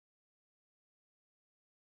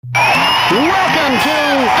Welcome to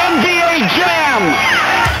NBA Jam.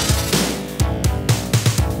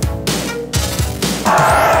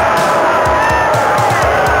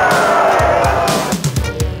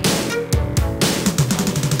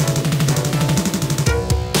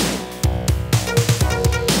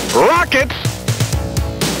 Rockets.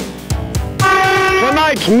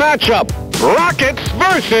 Tonight's matchup, Rockets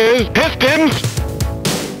versus Pistons.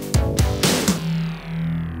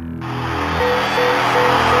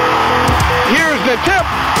 Here's the tip.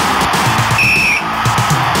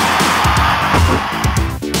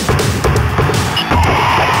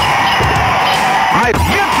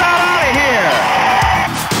 Gets that out of here.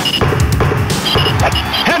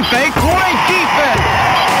 Head fake, great defense.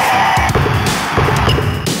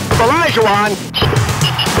 Olajuwon.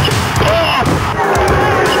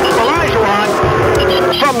 Olajuwon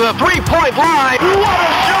from the three-point line. What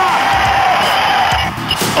a shot!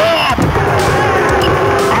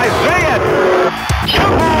 Isiah.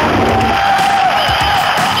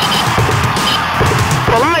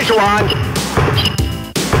 Olajuwon.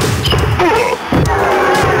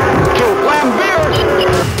 To Laimbeer.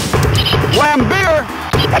 Laimbeer.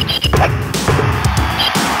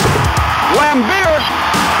 Laimbeer.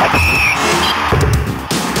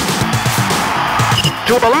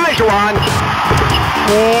 To Olajuwon.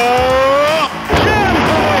 Jam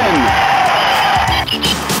to win.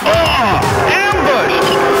 Ambushed.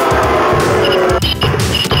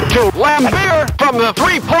 To Laimbeer from the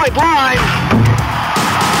three-point line.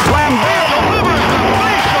 Laimbeer delivers the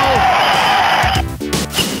facial.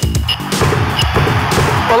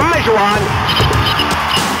 Olajuwon.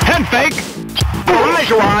 Head fake.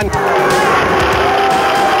 Olajuwon.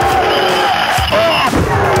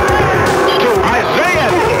 To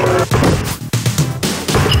Isiah.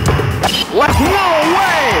 No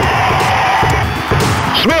way!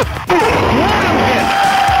 Smith. What a hit.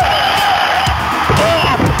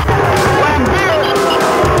 Laimbeer.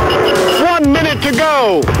 1 minute to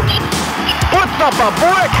go. Puts up a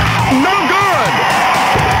brick. No good.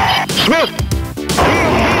 Smith.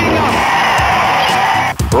 Heating up.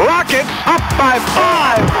 Rockets up by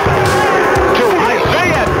 5. To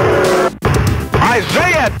Isiah.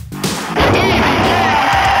 Isiah.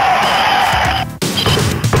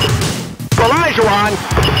 Olajuwon.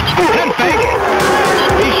 Head fake.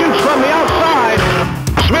 He shoots from the outside.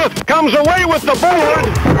 Smith comes away with the board.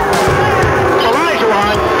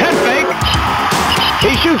 Olajuwon. Head fake.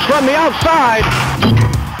 He shoots from the outside.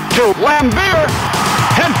 To Laimbeer.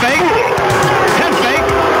 Head fake. Head fake.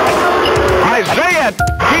 Isiah.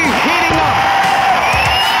 He's heating up.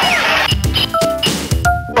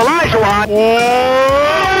 Olajuwon.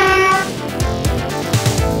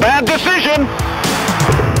 Bad decision.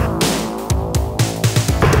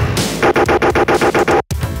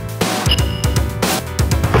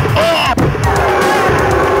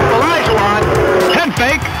 Olajuwon. Head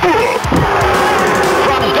fake.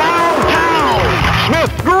 From downtown.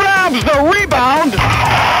 Smith grabs the rebound.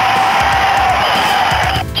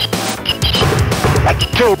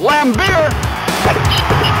 To Laimbeer.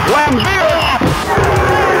 Laimbeer.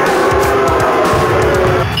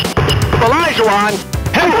 Olajuwon.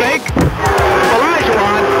 Head fake.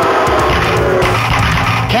 Olajuwon.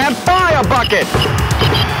 Can't buy a bucket.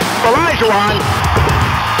 Olajuwon.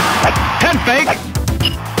 Head fake.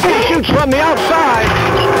 He shoots from the outside.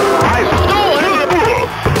 I stole it.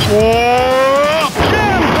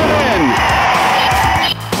 Jams it in.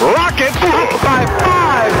 Rockets up by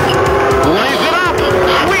 5. Lays it up.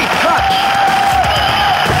 Sweet touch.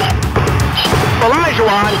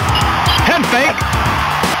 Olajuwon. Head fake.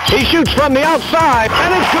 He shoots from the outside,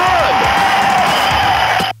 and it's good.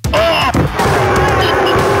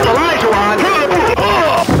 Olajuwon.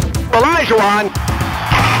 Olajuwon.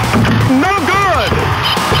 No good.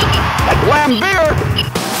 Laimbeer.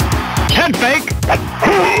 Head fake. Head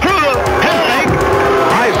fake.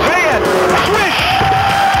 Isiah. Swish.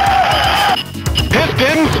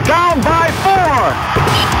 Pistons down by 4.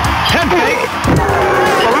 Head fake.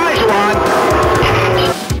 Olajuwon.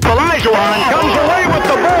 Olajuwon comes away with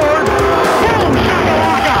the board. Boom,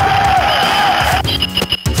 shakalaka.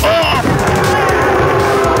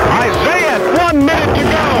 Isiah, 1 minute to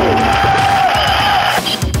go.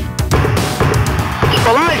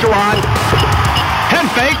 Olajuwon. Head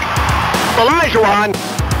fake. Olajuwon.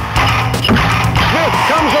 Smith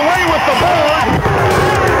comes away with the board.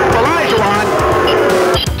 Olajuwon.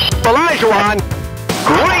 Olajuwon.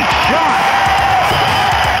 Great shot.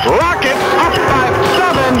 Rockets up by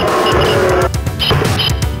 7.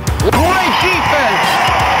 Great defense.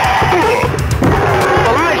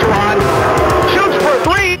 Olajuwon shoots for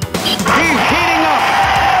 3. He's heating up.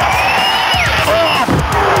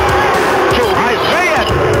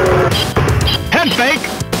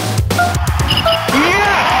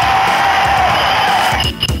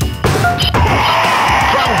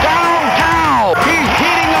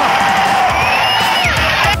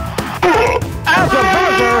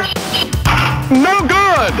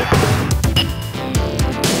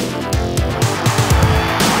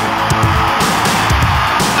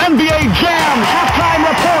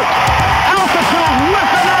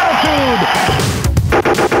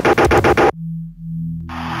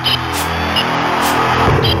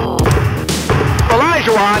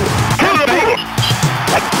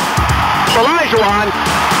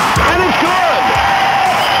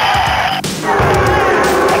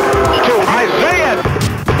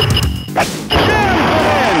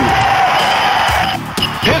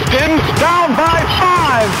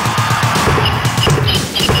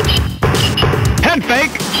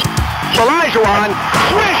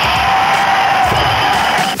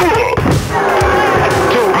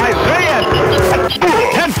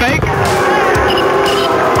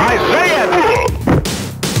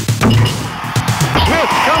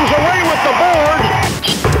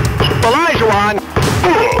 Olajuwon.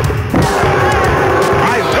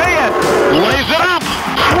 Isiah lays it up.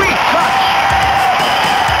 Sweet touch.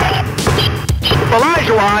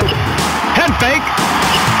 Olajuwon. Head fake.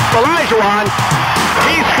 Olajuwon.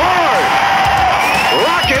 He scores.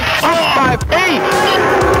 Rockets up by 8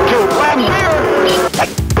 to Laimbeer.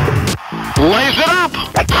 Lays it up.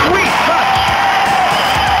 Sweet touch.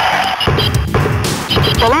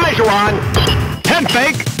 Olajuwon. Head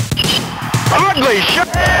fake. Ugly shot.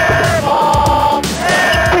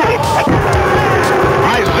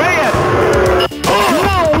 Isiah.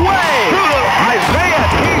 No way. Isiah.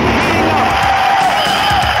 He's heating up.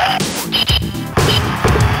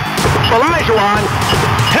 Olajuwon.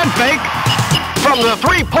 Head fake. From the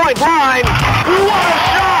three-point line. What a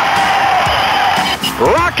shot.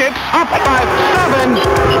 Rockets up by 7.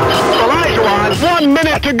 Olajuwon. 1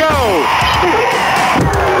 minute to go.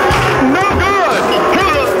 No good.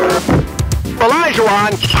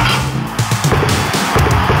 Olajuwon.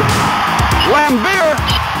 Laimbeer.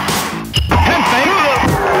 Head fake.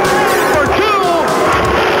 For 2.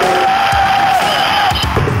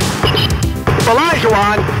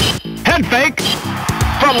 Olajuwon. Head fake.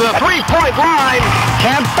 From the three-point line.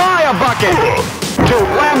 Can't buy a bucket. To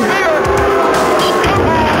Laimbeer.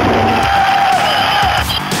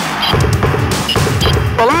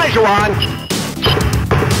 Olajuwon.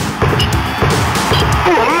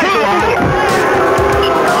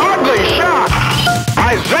 Ugly shot.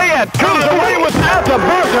 Isiah comes away with at the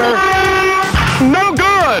buzzer. No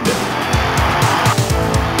good.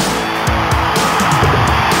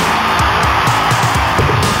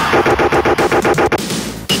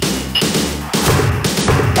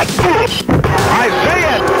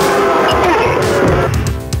 Isiah.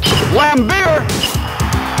 Laimbeer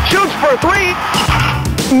shoots for 3.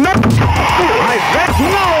 No. Isiah.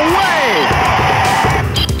 No way.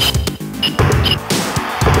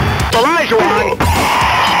 Olajuwon.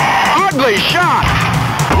 Ugly shot.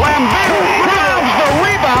 Laimbeer grabs the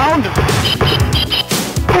rebound.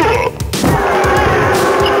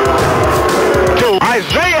 To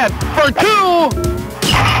Isiah for 2.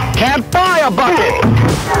 Can't buy a bucket.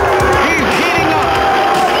 He's heating up.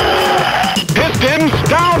 Pistons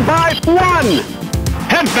down by 1.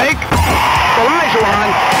 Head fake. Olajuwon.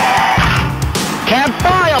 Can't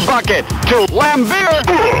buy a bucket. To Laimbeer.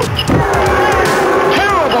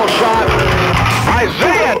 Terrible shot.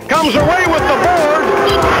 Isiah comes away with the board.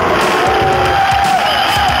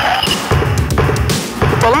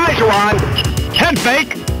 Olajuwon. Head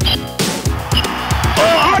fake.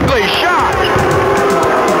 Oh, ugly shot.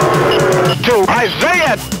 To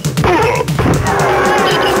Isiah.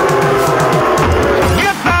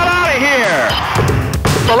 Get that out of here.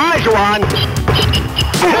 Olajuwon.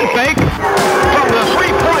 Head fake. From the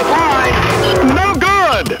three-point line. No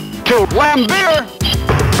good. To Laimbeer.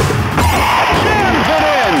 Jams it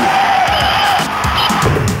in.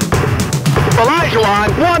 Olajuwon.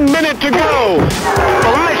 1 minute to go.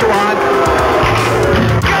 Olajuwon.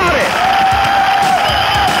 Got it.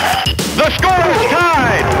 The score is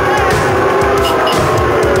tied.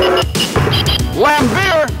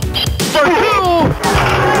 Laimbeer for 2.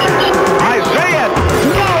 Isiah.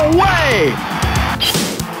 No way.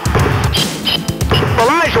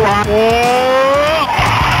 Olajuwon.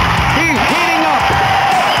 He's heating up.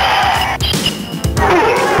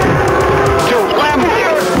 To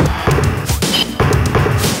Laimbeer.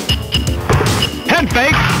 Head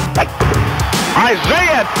fake.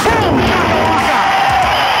 Isiah. Boom.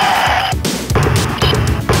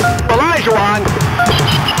 Olajuwon.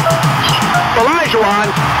 Olajuwon.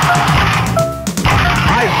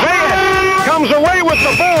 Isiah comes away with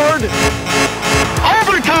the board.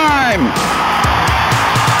 Overtime.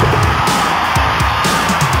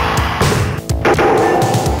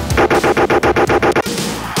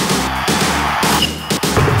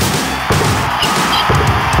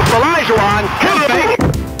 Olajuwon. Head fake.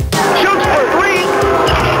 Shoots for 3.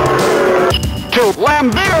 To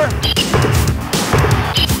Laimbeer.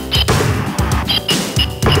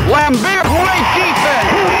 Laimbeer, great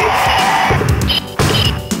defense.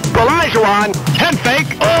 Olajuwon, head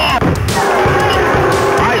fake.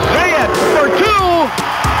 Isiah for 2.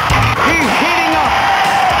 He's heating up.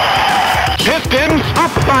 Pistons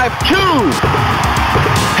up by 2.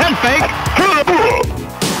 Head fake.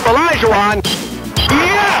 Olajuwon.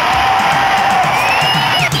 Yeah.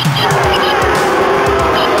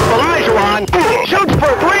 Olajuwon shoots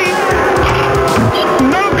for 3.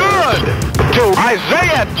 No good. To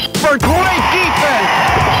Isiah for great defense.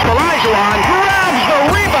 Olajuwon grabs the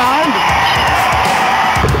rebound.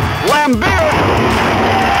 Laimbeer.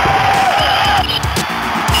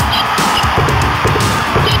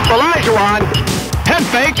 Olajuwon. Head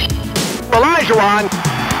fake. Olajuwon.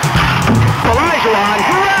 Olajuwon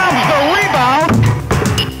grabs the rebound.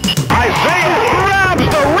 Isiah grabs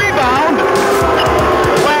the rebound.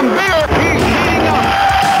 Laimbeer, he's heating up.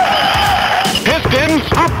 Pistons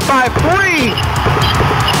up by 3.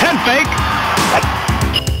 Head fake.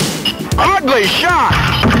 Ugly shot.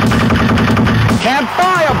 Can't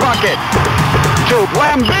buy a bucket. To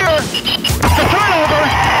Laimbeer. The turnover.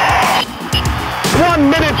 1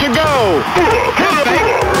 minute to go. Head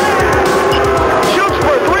fake. Shoots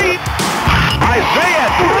for 3. Isiah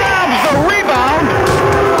grabs the rebound.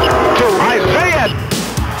 To Isiah.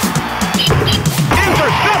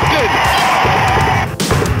 Intercepted.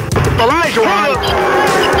 Olajuwon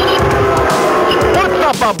puts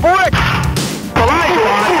up a brick.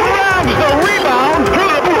 Olajuwon grabs the rebound.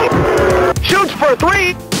 Shoots for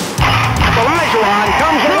 3. Olajuwon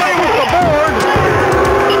comes away with the board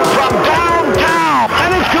from downtown,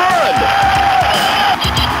 and it's good.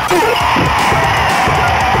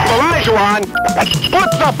 Olajuwon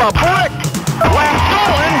puts up a brick. Slam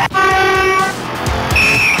stolen.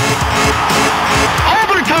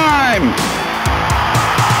 Overtime.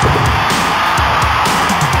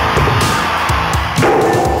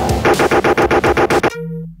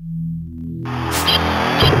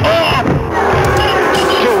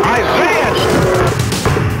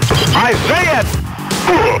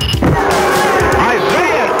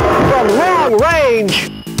 Isiah from long range.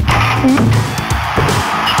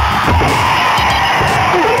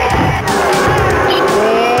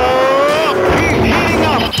 He's heating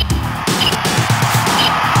up.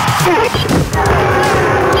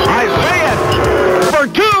 Isiah for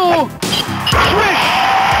 2. Swish.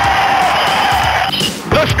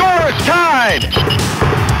 The score is tied.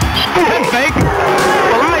 Head fake.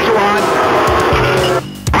 Olajuwon.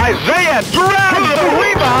 Isiah grabs the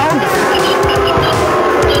rebound.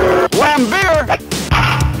 Laimbeer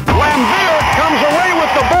comes away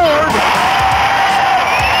with the board.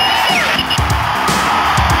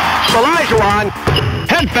 Olajuwon,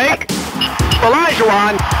 head fake.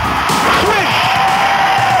 Olajuwon, swish.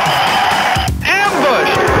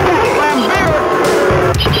 Ambush.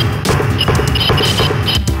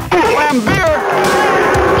 Laimbeer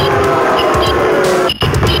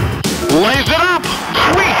lays it up.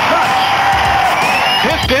 Sweet touch.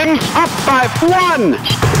 Pistons up by 1.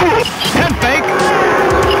 Head fake.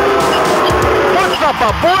 Puts up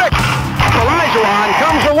a brick. Olajuwon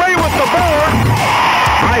comes away with the board.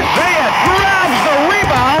 Isiah grabs the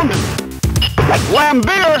rebound.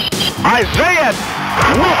 Laimbeer. Isiah.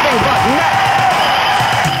 Nothing but net.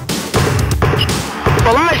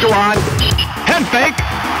 Olajuwon. Head fake.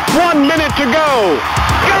 1 minute to go.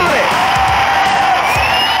 Got it.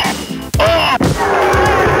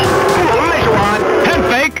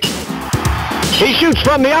 He shoots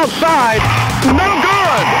from the outside. No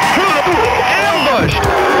good. Ambushed.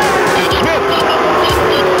 Smith.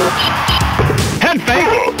 Head fake.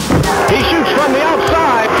 He shoots from the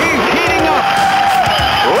outside. He's heating up.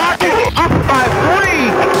 Rockets up by 3.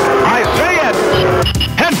 Isiah.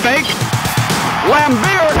 Head fake.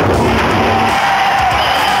 Laimbeer.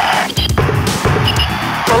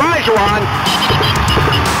 Olajuwon.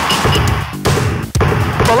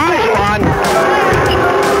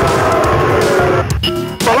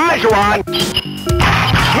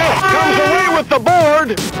 Smith comes away with the board.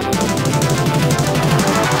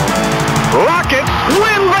 Rockets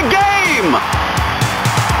win the game.